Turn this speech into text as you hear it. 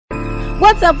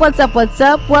What's up?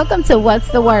 Welcome to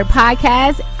What's the Word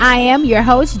podcast. I am your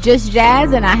host, Just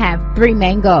Jazz, and I have three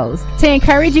main goals: to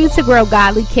encourage you to grow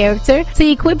godly character, to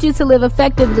equip you to live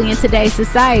effectively in today's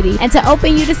society, and to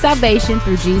open you to salvation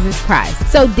through Jesus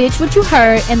Christ. So ditch what you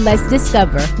heard and let's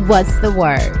discover what's the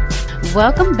word.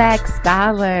 Welcome back,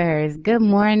 scholars. Good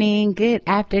morning, good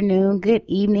afternoon, good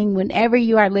evening. Whenever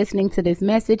you are listening to this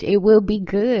message, it will be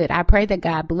good. I pray that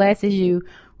God blesses you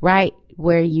right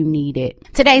where you need it.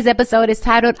 Today's episode is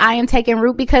titled, I Am Taking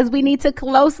Root, because we need to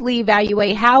closely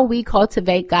evaluate how we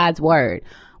cultivate God's word.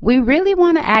 We really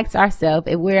want to ask ourselves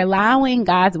if we're allowing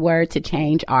God's word to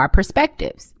change our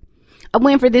perspectives. A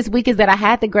win for this week is that I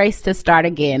had the grace to start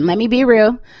again. Let me be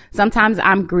real. Sometimes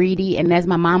I'm greedy, and as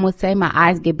my mom would say, my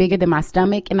eyes get bigger than my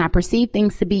stomach, and I perceive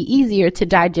things to be easier to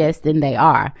digest than they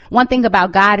are. One thing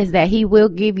about God is that He will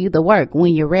give you the work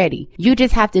when you're ready. You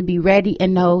just have to be ready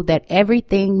and know that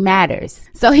everything matters.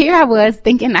 So here I was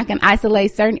thinking I can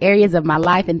isolate certain areas of my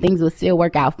life and things will still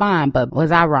work out fine, but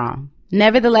was I wrong?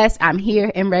 Nevertheless, I'm here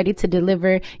and ready to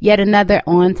deliver yet another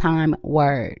on-time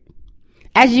word.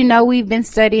 As you know, we've been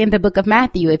studying the book of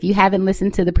Matthew. If you haven't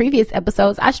listened to the previous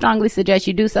episodes, I strongly suggest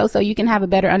you do so you can have a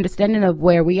better understanding of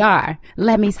where we are.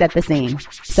 Let me set the scene.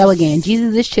 So again,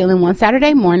 Jesus is chilling one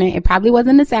Saturday morning. It probably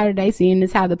wasn't a Saturday, seeing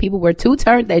as how the people were too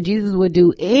turned that Jesus would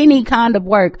do any kind of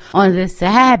work on the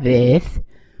Sabbath.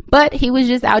 But he was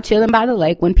just out chilling by the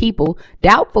lake when people,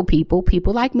 doubtful people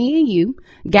like me and you,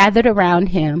 gathered around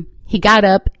him. He got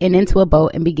up and into a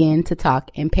boat and began to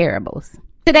talk in parables.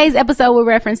 Today's episode will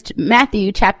reference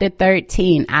Matthew chapter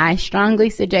 13. I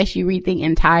strongly suggest you read the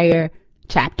entire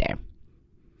chapter.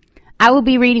 I will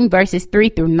be reading verses 3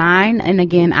 through 9. And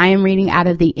again, I am reading out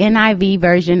of the NIV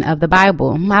version of the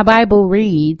Bible. My Bible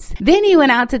reads, Then he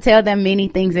went out to tell them many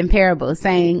things in parables,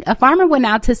 saying, A farmer went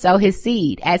out to sow his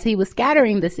seed. As he was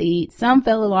scattering the seed, some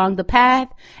fell along the path,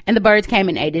 and the birds came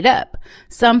and ate it up.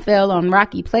 Some fell on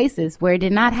rocky places where it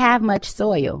did not have much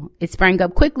soil. It sprang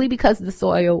up quickly because the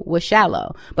soil was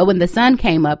shallow. But when the sun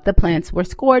came up, the plants were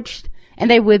scorched, and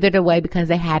they withered away because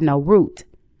they had no root.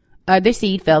 Other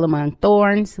seed fell among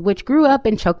thorns, which grew up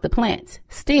and choked the plants.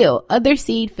 Still, other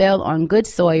seed fell on good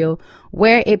soil,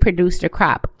 where it produced a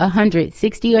crop,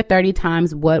 160 or 30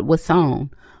 times what was sown.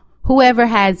 Whoever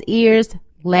has ears,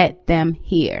 let them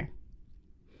hear.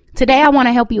 Today, I want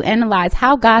to help you analyze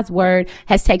how God's word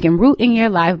has taken root in your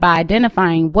life by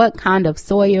identifying what kind of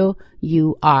soil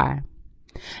you are.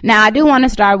 Now, I do want to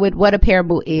start with what a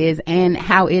parable is and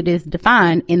how it is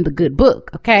defined in the good book,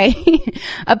 okay?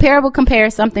 A parable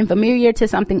compares something familiar to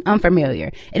something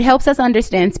unfamiliar. It helps us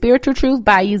understand spiritual truth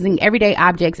by using everyday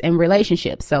objects and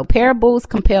relationships. So parables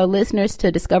compel listeners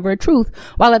to discover truth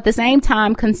while at the same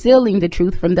time concealing the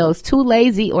truth from those too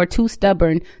lazy or too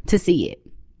stubborn to see it.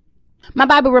 My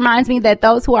Bible reminds me that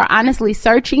those who are honestly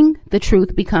searching, the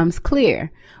truth becomes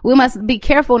clear. We must be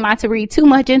careful not to read too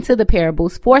much into the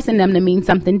parables, forcing them to mean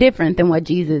something different than what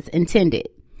Jesus intended.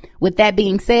 With that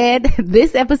being said,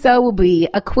 this episode will be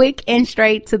a quick and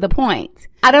straight to the point.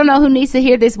 I don't know who needs to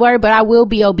hear this word, but I will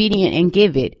be obedient and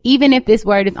give it, even if this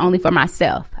word is only for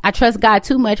myself. I trust God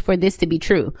too much for this to be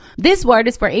true. This word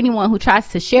is for anyone who tries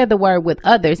to share the word with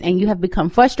others and you have become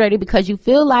frustrated because you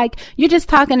feel like you're just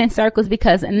talking in circles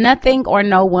because nothing or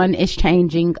no one is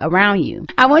changing around you.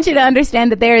 I want you to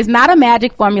understand that there is not a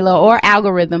magic formula or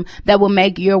algorithm that will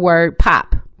make your word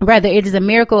pop. Rather, it is a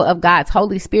miracle of God's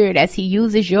Holy Spirit as He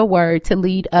uses your word to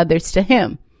lead others to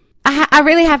Him. I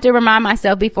really have to remind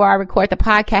myself before I record the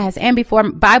podcast and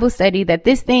before Bible study that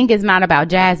this thing is not about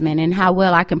Jasmine and how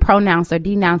well I can pronounce or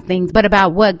denounce things, but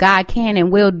about what God can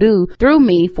and will do through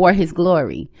me for His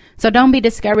glory. So don't be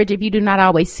discouraged if you do not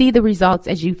always see the results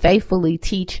as you faithfully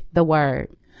teach the word.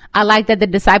 I like that the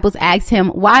disciples asked him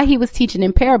why he was teaching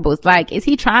in parables. Like, is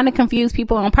he trying to confuse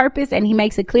people on purpose? And he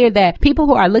makes it clear that people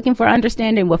who are looking for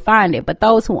understanding will find it, but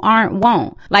those who aren't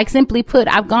won't. Like, simply put,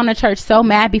 I've gone to church so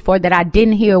mad before that I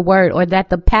didn't hear a word or that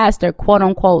the pastor, quote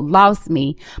unquote, lost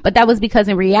me. But that was because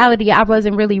in reality, I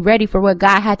wasn't really ready for what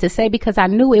God had to say because I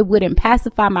knew it wouldn't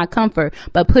pacify my comfort,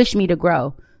 but push me to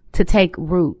grow, to take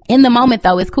root. In the moment,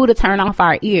 though, it's cool to turn off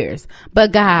our ears,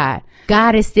 but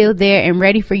God is still there and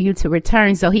ready for you to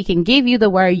return so He can give you the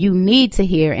word you need to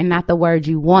hear and not the word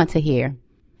you want to hear.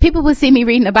 People would see me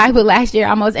reading the Bible last year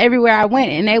almost everywhere I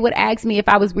went, and they would ask me if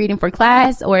I was reading for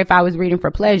class or if I was reading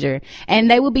for pleasure.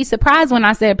 And they would be surprised when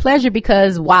I said pleasure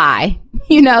because why?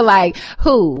 Like,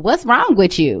 who? What's wrong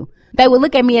with you? They would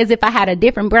look at me as if I had a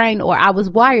different brain or I was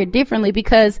wired differently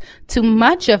because, to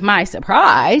much of my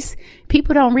surprise,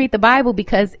 people don't read the Bible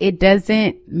because it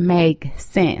doesn't make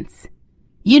sense.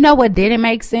 You know what didn't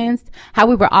make sense? How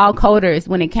we were all coders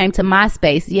when it came to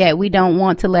MySpace, yet we don't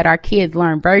want to let our kids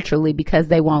learn virtually because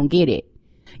they won't get it.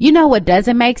 You know what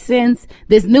doesn't make sense?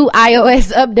 This new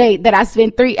iOS update that I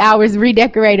spent 3 hours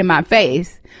redecorating my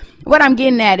face. What I'm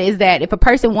getting at is that if a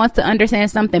person wants to understand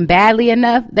something badly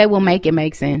enough, they will make it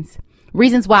make sense.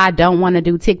 Reasons why I don't want to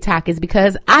do TikTok is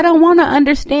because I don't want to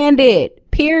understand it,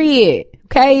 period.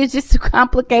 Okay, it's just too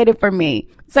complicated for me.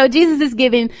 So Jesus is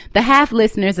giving the half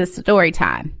listeners a story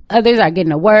time. Others are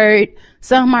getting a word.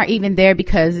 Some are even there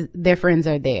because their friends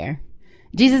are there.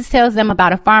 Jesus tells them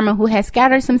about a farmer who has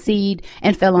scattered some seed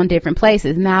and fell on different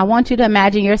places. Now I want you to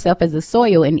imagine yourself as the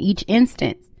soil in each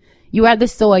instance. You are the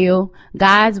soil,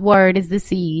 God's word is the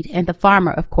seed, and the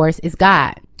farmer, of course, is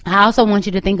God. I also want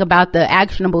you to think about the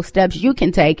actionable steps you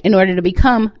can take in order to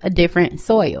become a different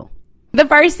soil. The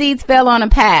first seeds fell on a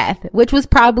path, which was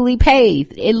probably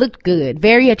paved. It looked good,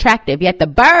 very attractive, yet the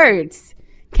birds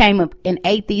came up and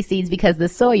ate these seeds because the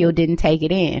soil didn't take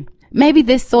it in. Maybe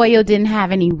this soil didn't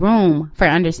have any room for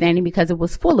understanding because it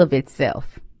was full of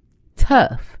itself.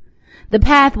 Tough. The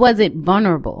path wasn't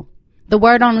vulnerable. The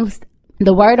word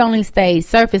only stayed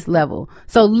surface level,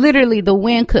 so literally the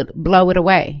wind could blow it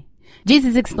away.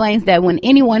 Jesus explains that when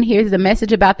anyone hears the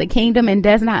message about the kingdom and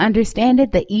does not understand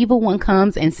it, the evil one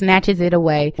comes and snatches it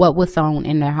away, what was sown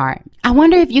in their heart. I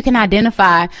wonder if you can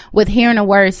identify with hearing a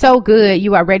word so good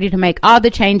you are ready to make all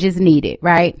the changes needed,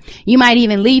 right? You might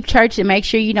even leave church to make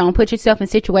sure you don't put yourself in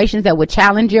situations that would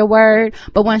challenge your word.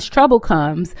 But once trouble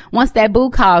comes, once that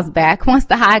boo calls back, once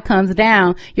the high comes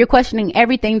down, you're questioning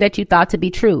everything that you thought to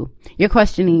be true. You're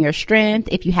questioning your strength,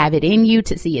 if you have it in you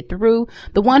to see it through.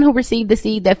 The one who received the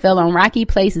seed that fell on rocky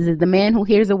places is the man who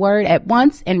hears a word at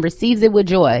once and receives it with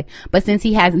joy. But since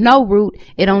he has no root,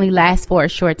 it only lasts for a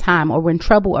short time, or when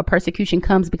trouble or persecution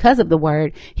comes because of the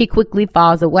word, he quickly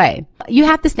falls away. You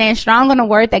have to stand strong on the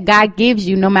word that God gives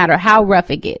you no matter how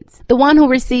rough it gets. The one who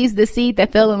receives the seed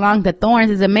that fell along the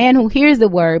thorns is a man who hears the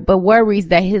word but worries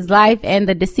that his life and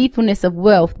the deceitfulness of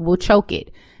wealth will choke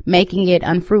it, making it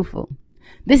unfruitful.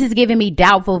 This is giving me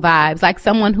doubtful vibes, like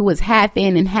someone who is half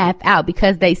in and half out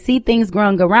because they see things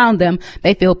growing around them.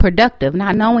 They feel productive,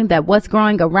 not knowing that what's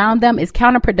growing around them is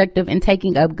counterproductive and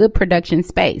taking up good production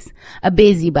space. A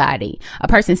busybody, a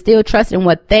person still trusting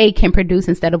what they can produce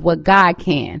instead of what God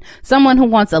can. Someone who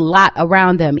wants a lot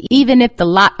around them, even if the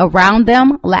lot around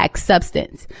them lacks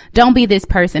substance. Don't be this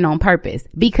person on purpose.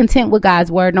 Be content with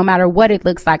God's word no matter what it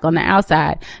looks like on the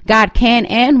outside. God can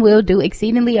and will do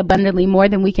exceedingly abundantly more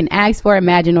than we can ask for,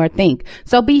 imagine, or think.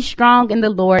 So be strong in the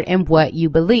Lord and what you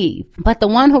believe. But the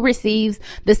one who receives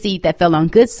the seed that fell on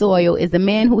good soil is the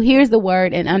man who hears the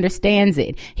word and understands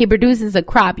it. He produces a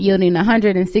crop yielding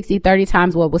 30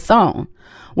 times what was sown.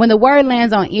 When the word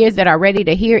lands on ears that are ready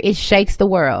to hear, it shakes the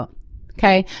world.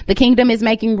 Okay. The kingdom is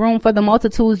making room for the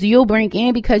multitudes you'll bring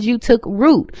in because you took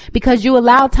root, because you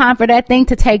allowed time for that thing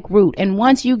to take root. And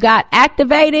once you got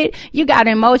activated, you got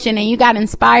in motion and you got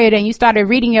inspired and you started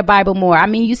reading your Bible more. I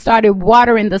mean, you started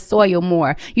watering the soil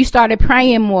more. You started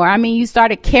praying more. I mean, you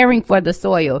started caring for the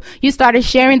soil. You started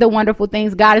sharing the wonderful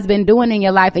things God has been doing in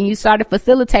your life, and you started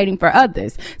facilitating for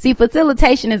others. See,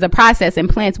 facilitation is a process in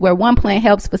plants where one plant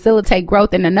helps facilitate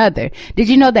growth in another. Did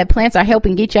you know that plants are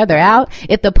helping each other out?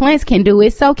 If the plants can do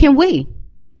it, so can we.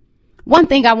 One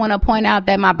thing I want to point out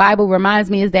that my Bible reminds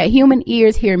me is that human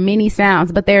ears hear many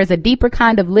sounds, but there is a deeper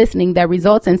kind of listening that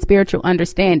results in spiritual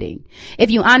understanding. If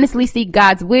you honestly seek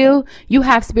God's will, you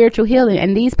have spiritual healing,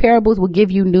 and these parables will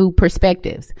give you new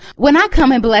perspectives. When I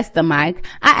come and bless the mic,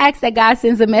 I ask that God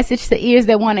sends a message to ears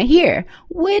that want to hear,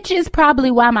 which is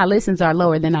probably why my listens are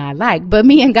lower than I like, but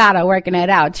me and God are working that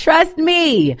out. Trust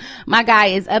me, my guy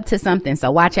is up to something,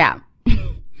 so watch out.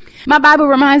 My Bible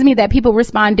reminds me that people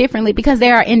respond differently because they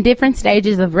are in different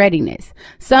stages of readiness.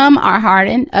 Some are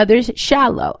hardened, others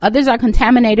shallow. Others are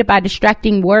contaminated by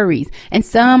distracting worries, and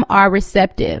some are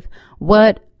receptive.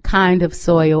 What kind of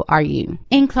soil are you?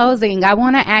 In closing, I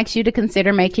want to ask you to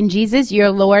consider making Jesus your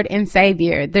Lord and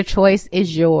Savior. The choice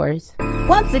is yours.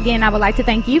 Once again, I would like to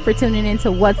thank you for tuning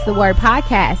into What's the Word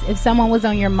podcast. If someone was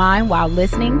on your mind while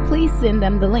listening, please send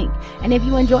them the link. And if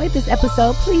you enjoyed this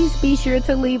episode, please be sure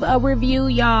to leave a review,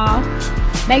 y'all.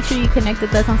 Make sure you connect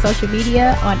with us on social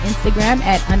media, on Instagram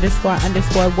at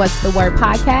 __ What's the Word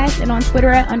podcast, and on Twitter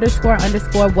at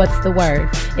 __ What's the Word.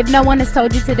 If no one has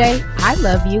told you today, I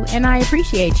love you and I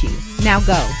appreciate you. Now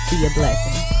go be a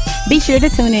blessing. Be sure to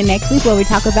tune in next week where we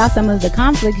talk about some of the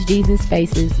conflicts Jesus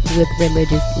faces with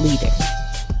religious leaders.